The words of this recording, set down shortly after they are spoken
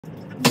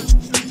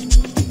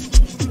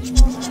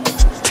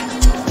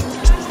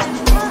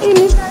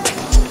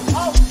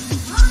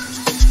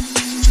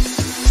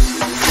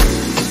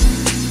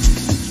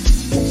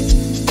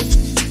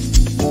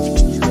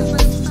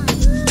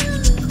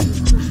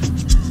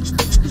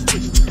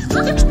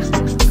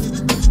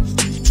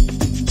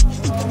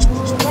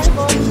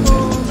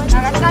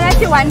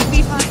One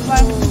piece.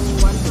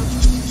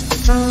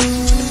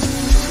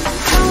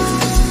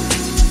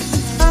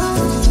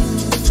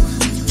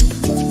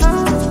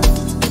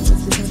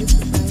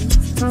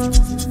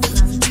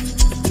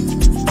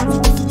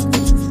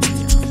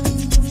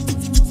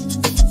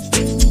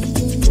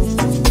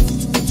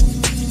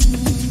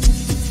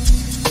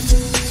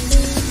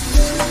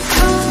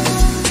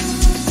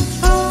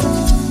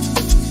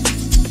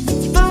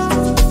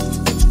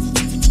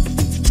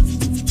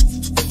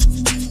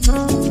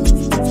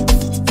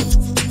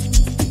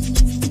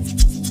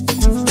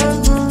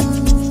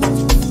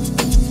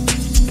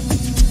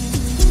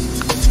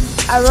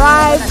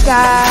 Arrived,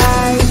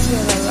 guys. We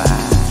have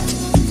arrived.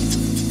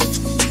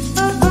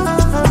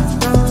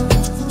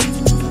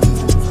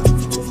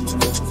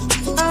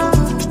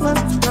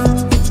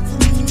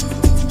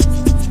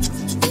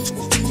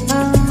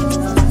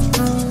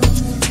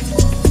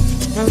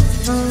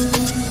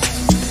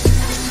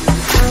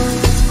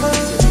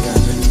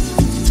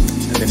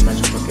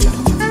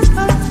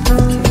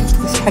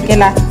 This is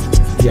Pakela.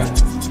 Yeah.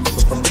 So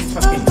from this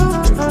packing,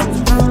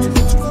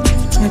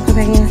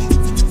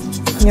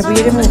 Ya voy a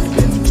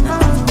ir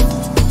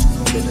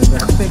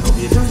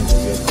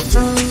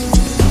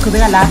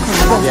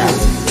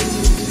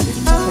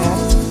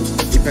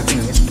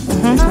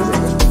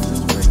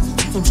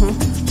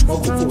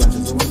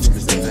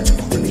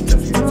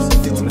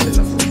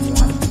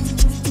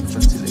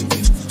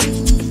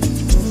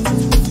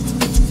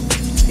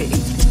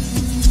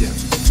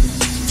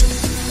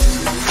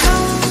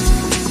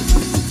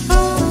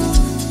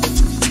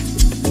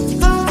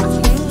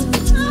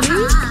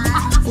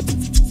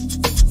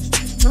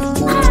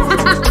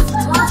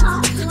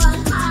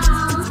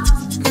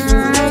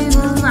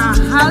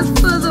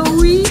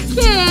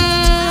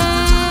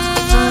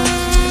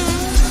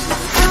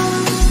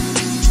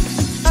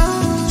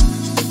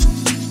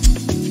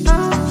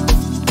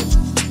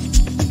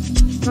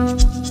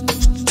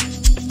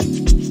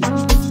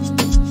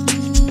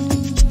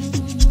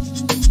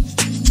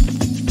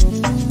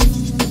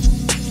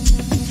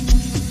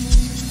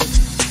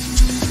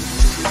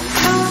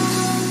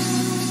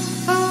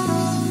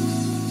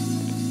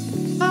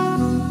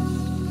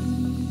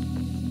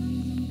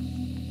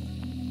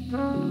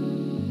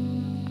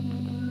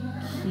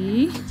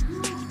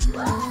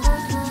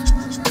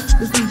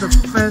This is the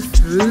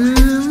first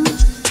room.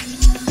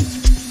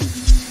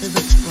 There's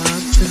a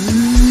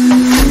bathroom.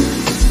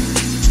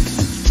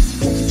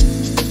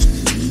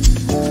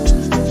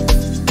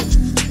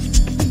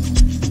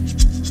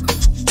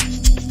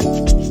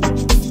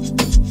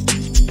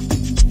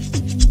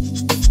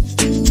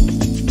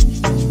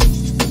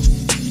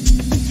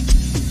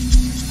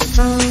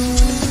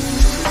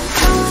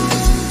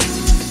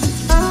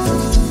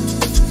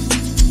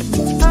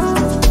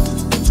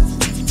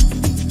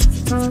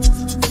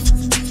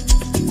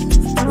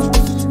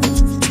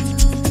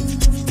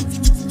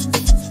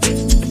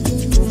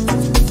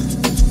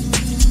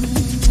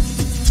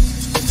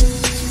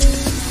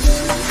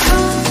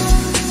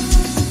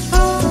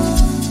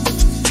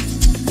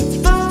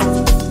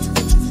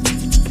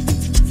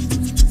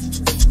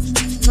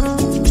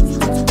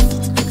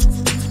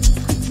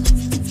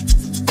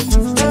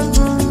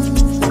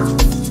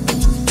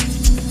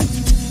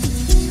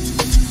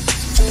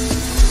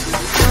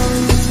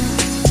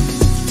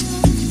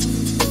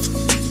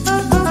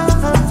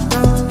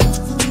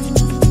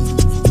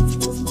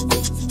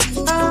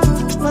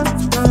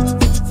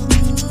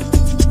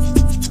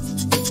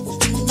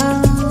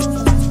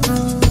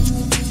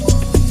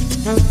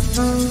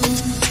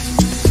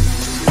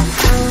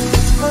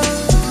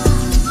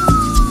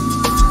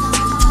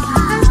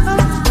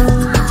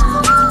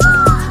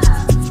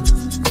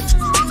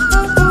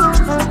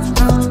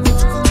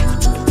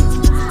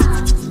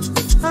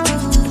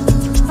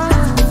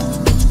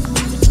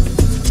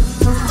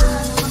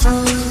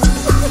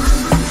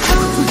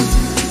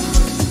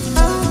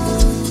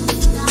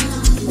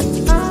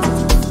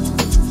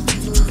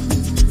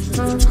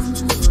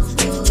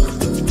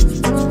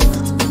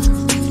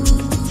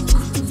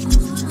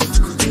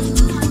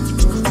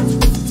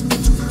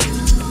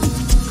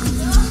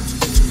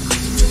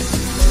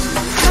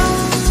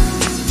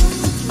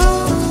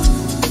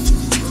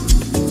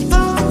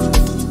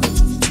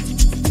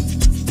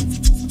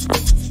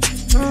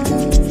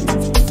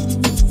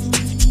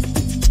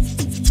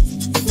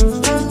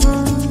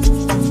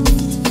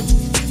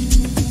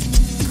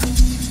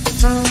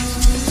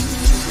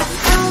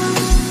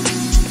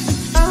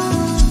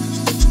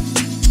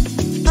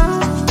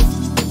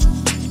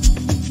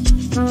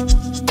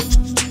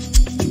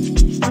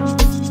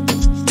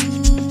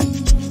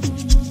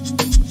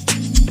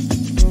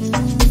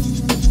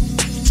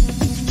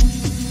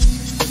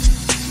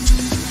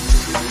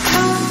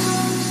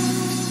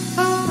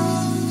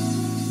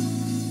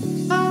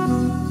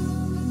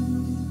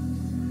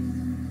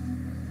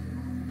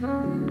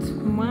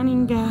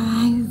 morning,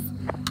 guys.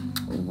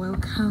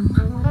 Welcome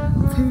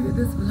to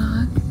this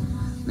vlog.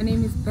 My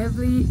name is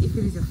Bervely. If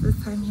it is your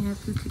first time here,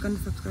 please click on the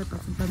subscribe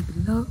button down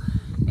below,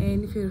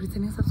 and if you're a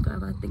returning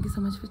subscriber, thank you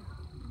so much for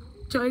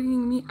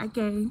joining me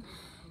again,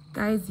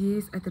 guys.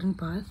 Yes, I didn't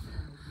bath,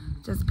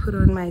 just put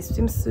on my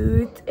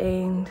swimsuit,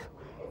 and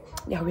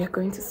yeah, we are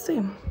going to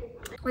swim.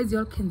 As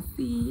y'all can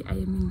see, I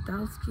am in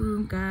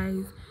Dulstroom,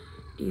 guys.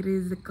 It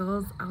is a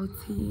girls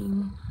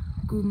outing.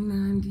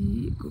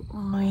 Gumnandi,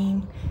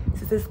 Guoin.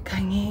 This is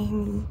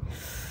Kangeni.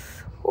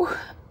 Oh,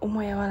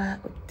 umoya wala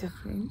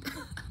different.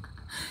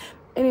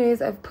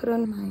 Anyways, I've put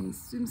on my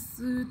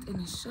swimsuit and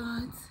a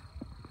shirt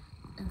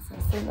and some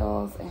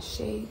sandals and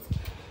shades,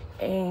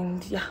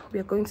 and yeah, we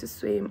are going to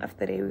swim.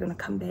 After that, we're gonna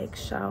come back,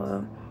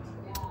 shower.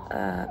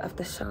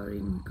 After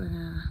showering, we're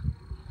gonna,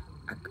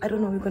 I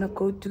don't know, we're gonna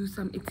go do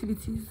some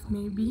activities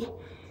maybe,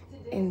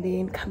 and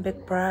then come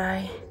back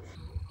bright.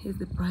 Here's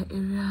the bright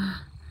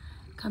area.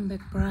 Come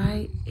back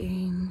bright,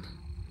 and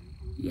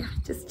yeah,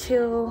 just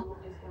chill,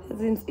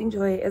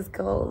 enjoy as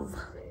girls.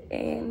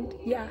 And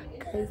yeah,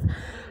 guys,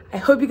 I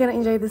hope you're gonna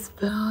enjoy this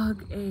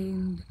vlog,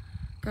 and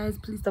guys,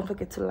 please don't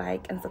forget to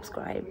like and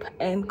subscribe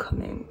and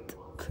comment,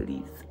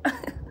 please.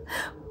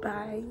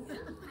 Bye.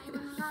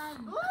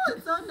 Oh,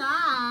 so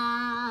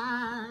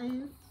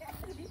nice.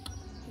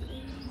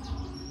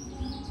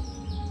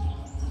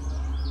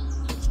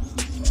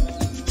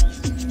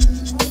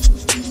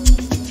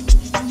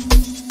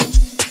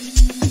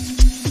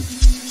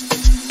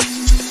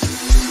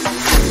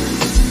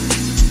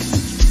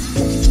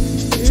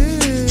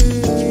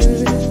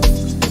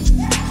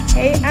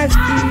 Hey, Asti.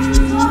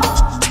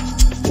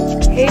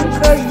 Hey,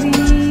 Cozy.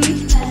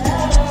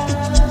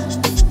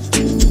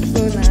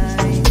 So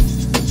nice.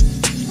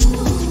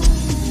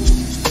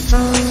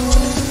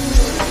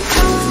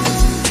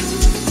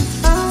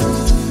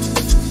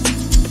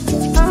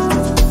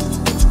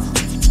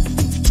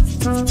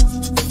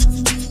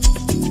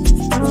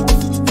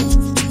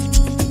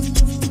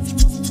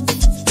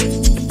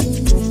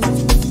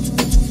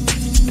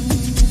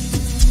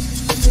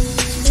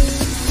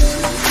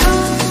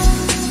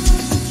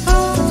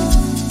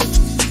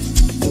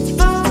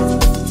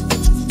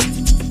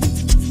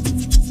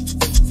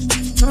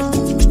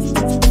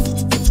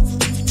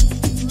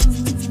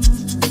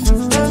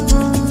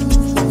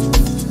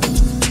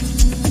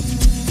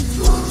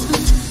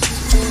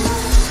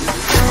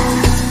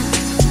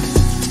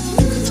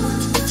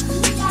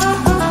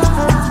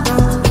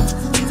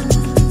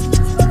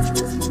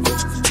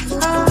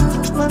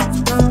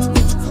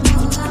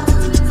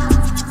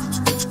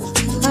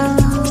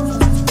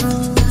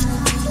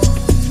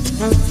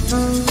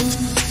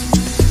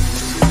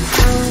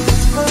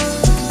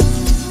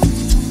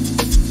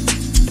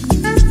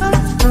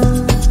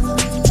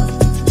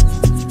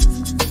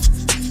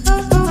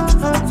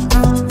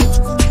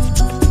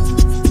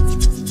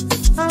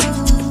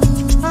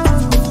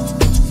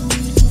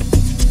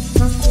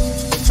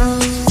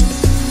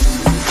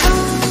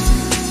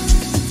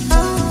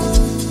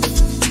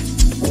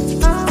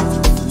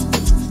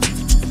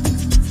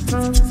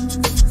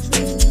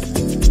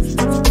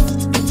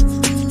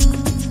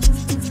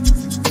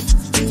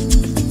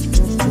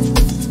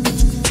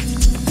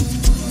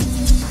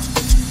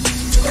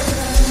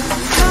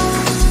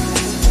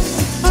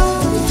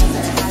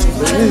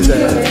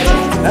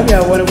 I mean,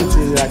 I want to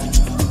see that.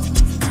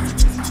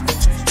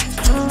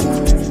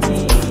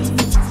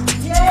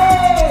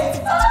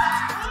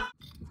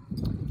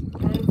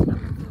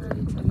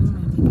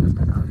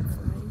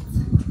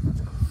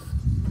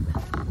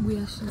 We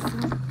are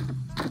shooting.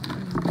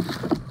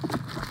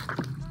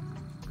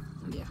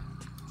 Yeah.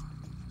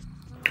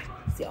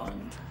 See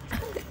on.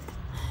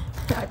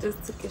 I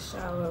just took a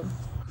shower.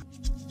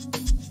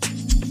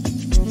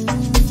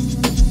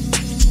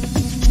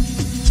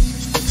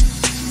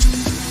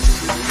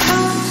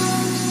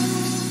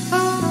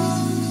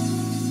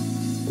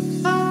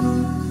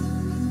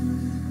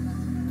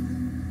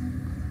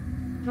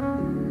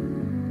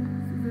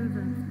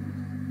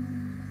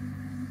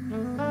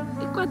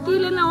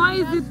 Why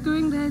is it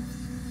doing that?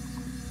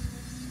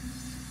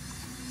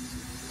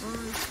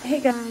 Hey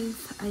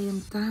guys, I am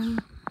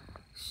done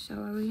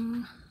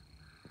showering.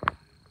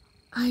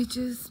 I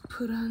just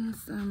put on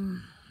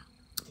some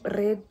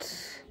red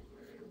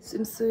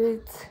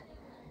swimsuit,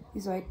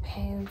 these white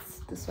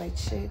pants, this white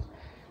shirt.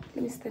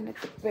 Let me stand at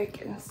the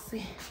back and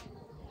see.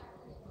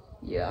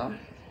 Yeah,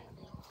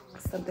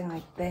 something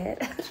like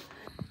that.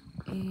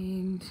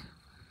 And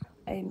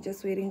I'm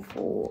just waiting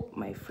for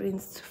my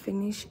friends to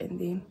finish, and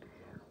then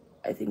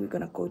I think we're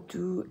gonna go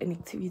do an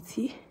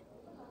activity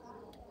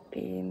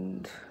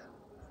and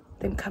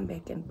then come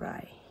back and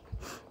braai,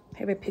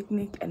 have a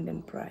picnic and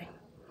then braai.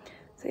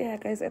 So yeah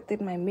guys, I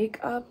did my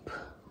makeup.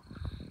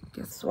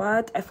 Guess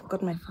what, I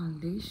forgot my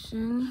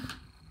foundation,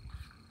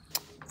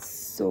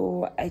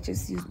 so I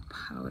just used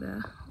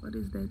powder. What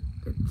is that?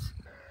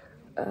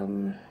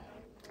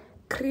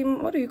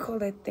 Cream, what do you call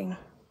that thing?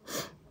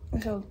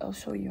 I'll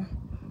show you.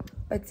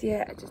 But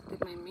yeah, I just did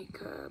my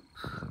makeup.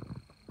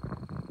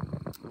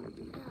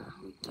 Yeah,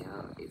 my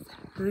girl is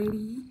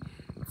ready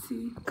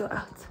to go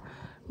out.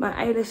 my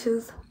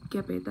eyelashes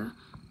get better,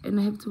 and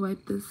I have to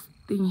wipe this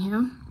thing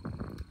here.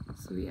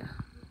 So yeah,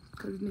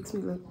 because it makes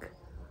me look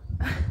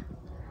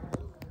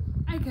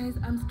hi guys,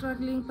 I'm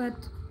struggling, but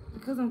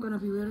because I'm gonna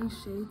be wearing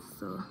shades,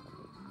 so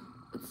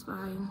it's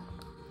fine.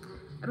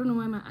 I don't know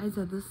why my eyes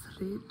are this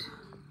red,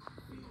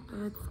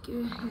 but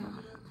yeah,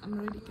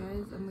 I'm ready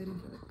guys. I'm waiting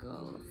for the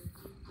girls.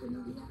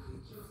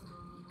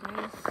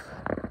 Guys,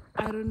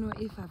 I don't know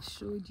if I've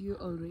showed you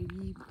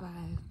already,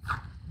 but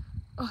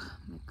oh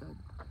my god,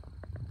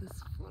 this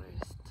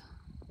forest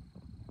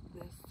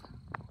is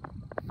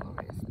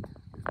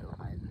the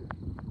one.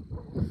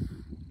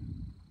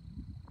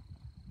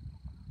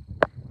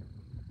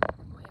 Oh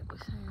yeah,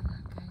 Bushayana,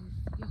 guys.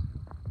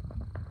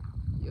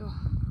 Yo.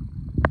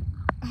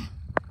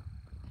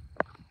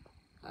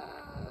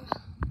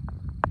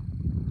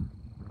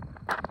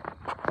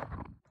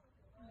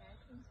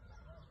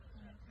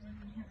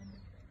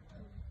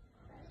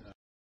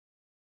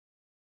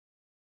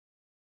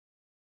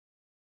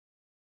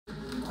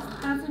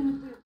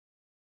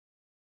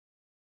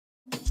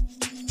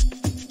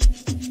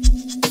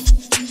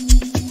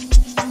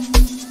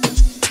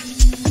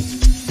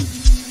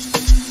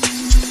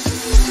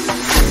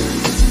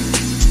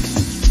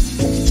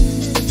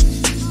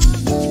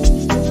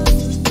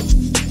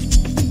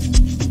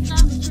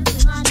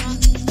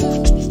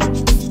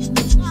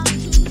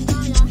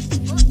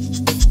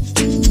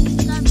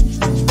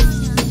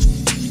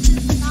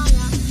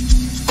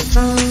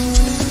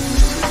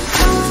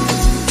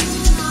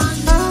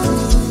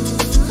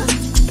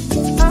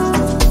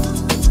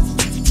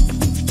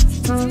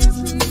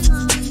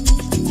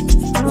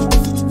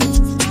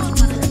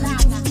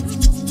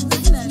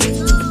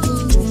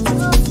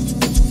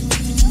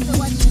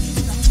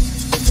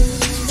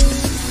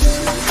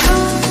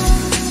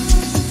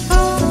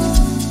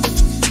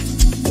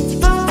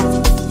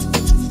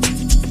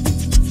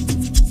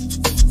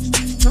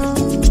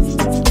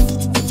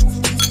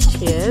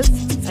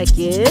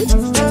 Again?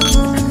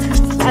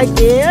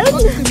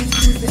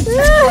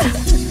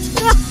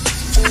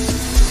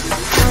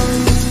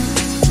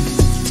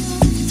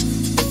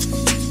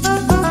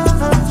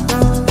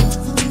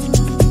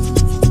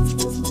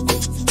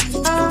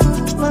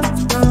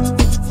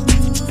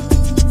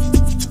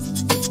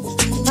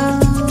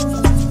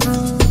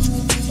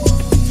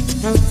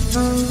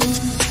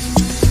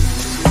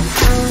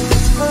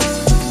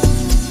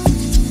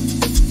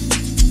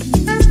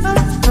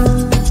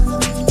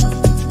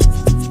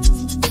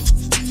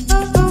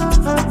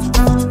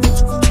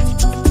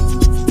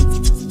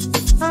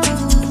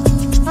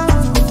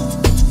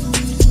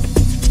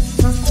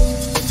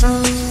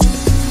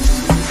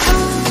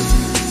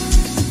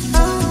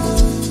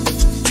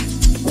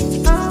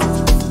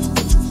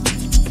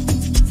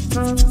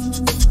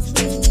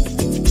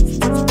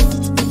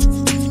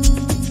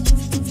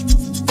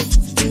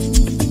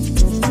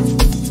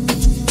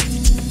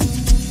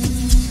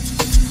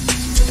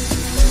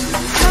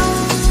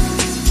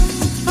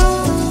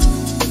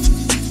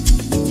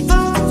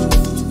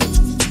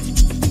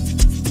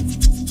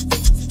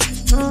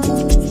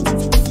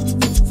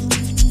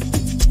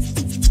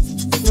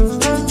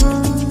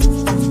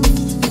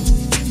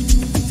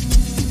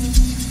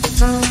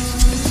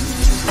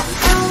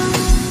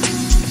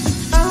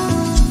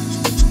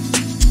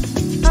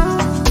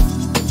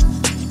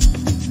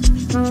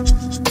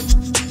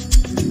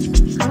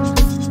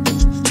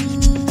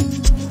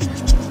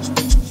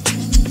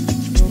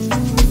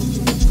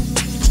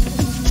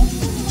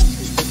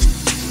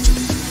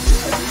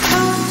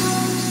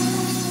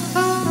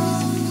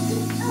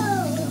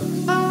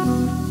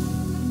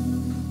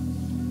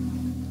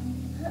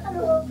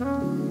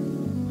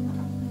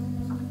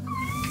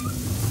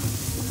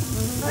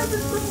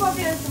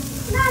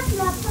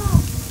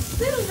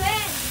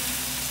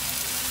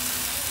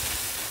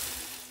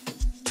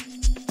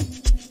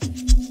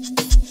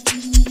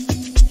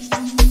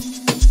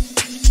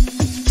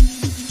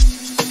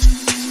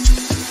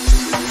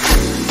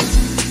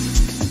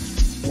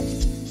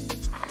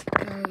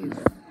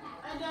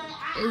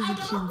 As you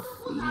can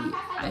see,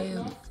 I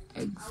am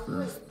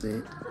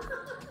exhausted.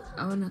 I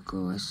wanna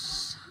go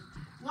wash.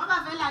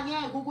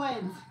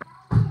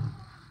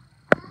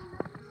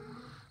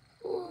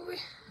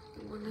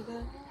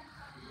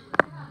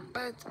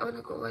 But I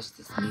wanna go wash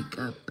this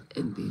makeup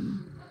and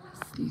then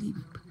sleep.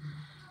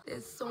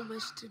 There's so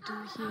much to do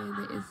here.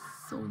 There is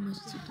so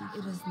much to do.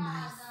 It is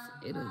nice.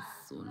 It is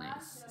so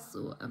nice.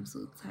 So I'm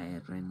so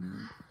tired right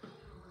now,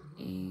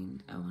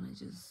 and I wanna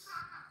just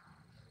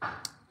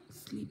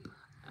sleep.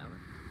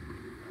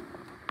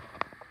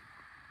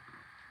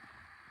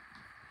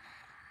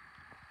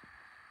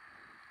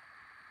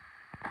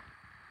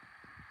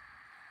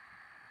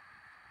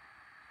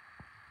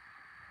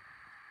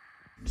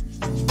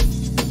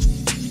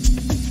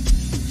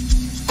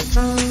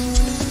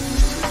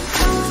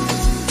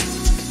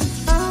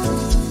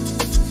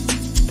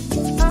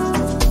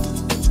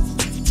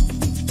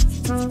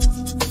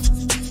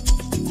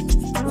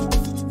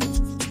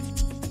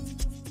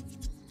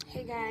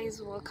 Hey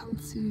guys, welcome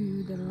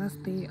to the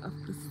last day of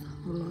this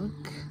vlog.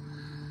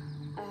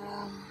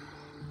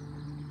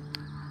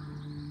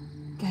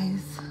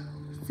 guys,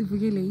 super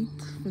late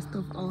first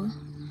of all,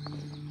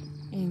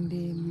 and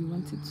then we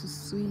wanted to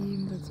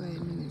swim. That's why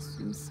I'm in a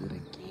swimsuit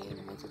again.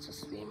 I wanted to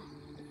swim,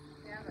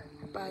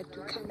 but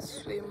we can't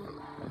swim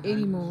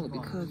anymore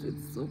because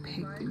it's so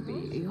packed in there.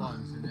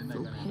 It's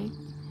so packed.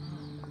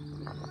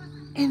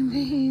 And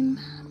then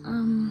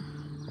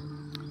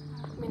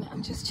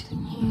I'm just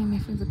chilling here. My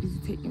friends are busy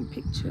taking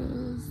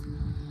pictures.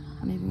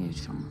 I'm having a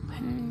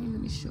champagne.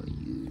 Let me show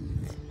you.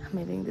 I'm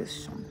having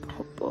this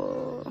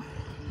champagne.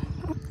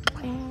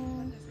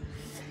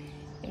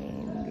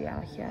 And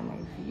yeah, here are my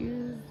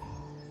views.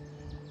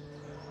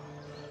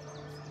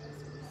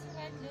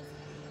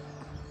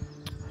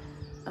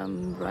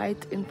 I'm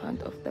right in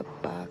front of the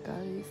bar,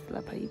 guys.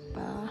 La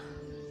Bar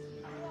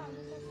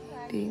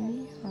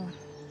thing.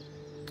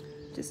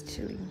 Just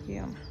chilling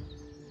here.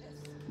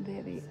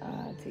 There they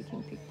are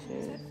taking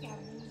pictures.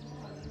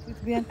 It's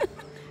bien.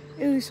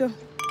 Eso.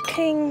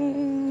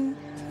 King.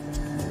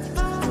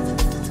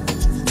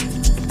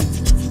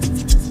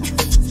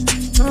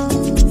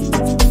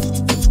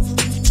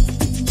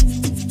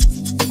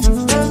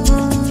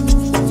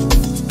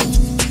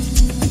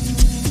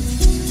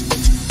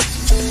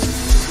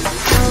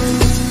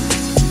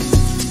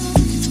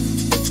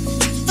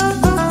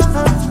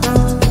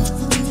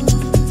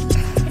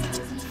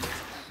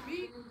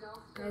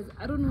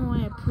 I don't know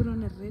why I put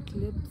on a red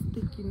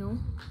lipstick, you know,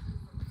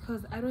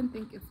 because I don't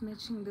think it's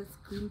matching this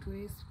green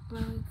dress.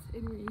 But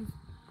anyways,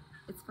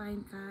 it's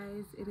fine,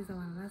 guys. It is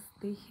our last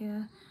day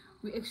here.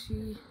 We're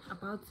actually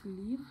about to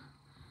leave,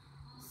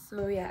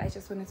 so yeah, I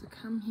just wanted to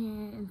come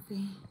here and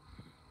say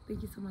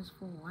thank you so much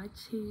for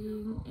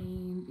watching,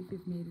 and if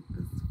you've made it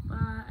this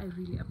far, I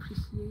really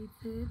appreciate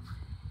it.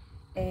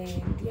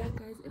 And yeah,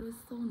 guys, it was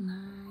so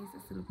nice. I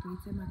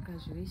celebrated my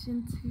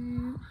graduation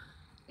too,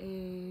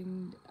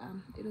 and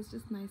it was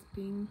just nice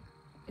being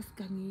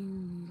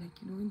escanging, like,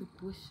 you know, in the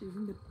bushes,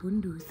 in the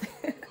bundus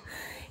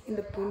in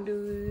the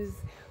bundus,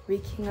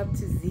 waking up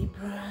to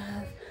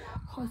zebras,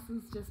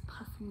 horses just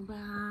passing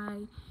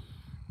by,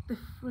 the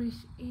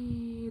fresh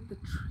air, the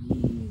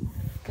trees,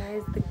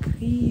 guys, the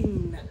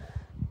green.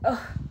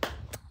 Oh,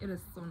 it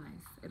was so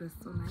nice. It was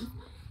so nice.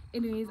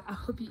 Anyways, I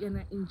hope you're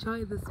gonna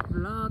enjoy this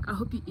vlog. I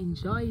hope you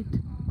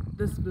enjoyed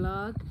this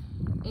vlog,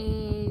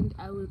 and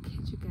I will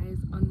catch you guys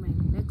on my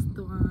next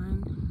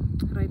one.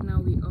 Right now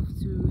we're off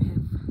to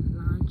have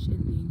lunch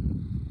and then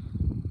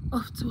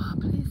off to our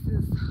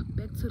places,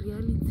 back to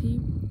reality.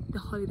 The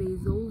holiday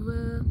is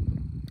over,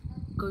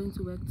 going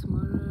to work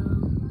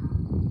tomorrow.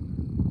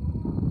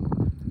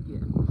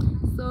 Yeah,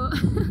 so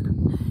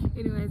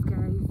anyways,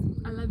 guys,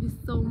 I love you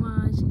so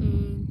much,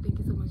 and thank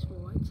you so much for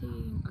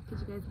watching. I'll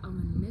catch you guys on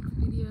my next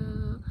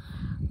video,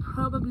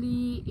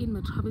 probably in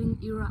my traveling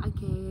era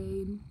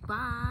again.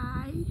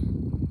 Bye.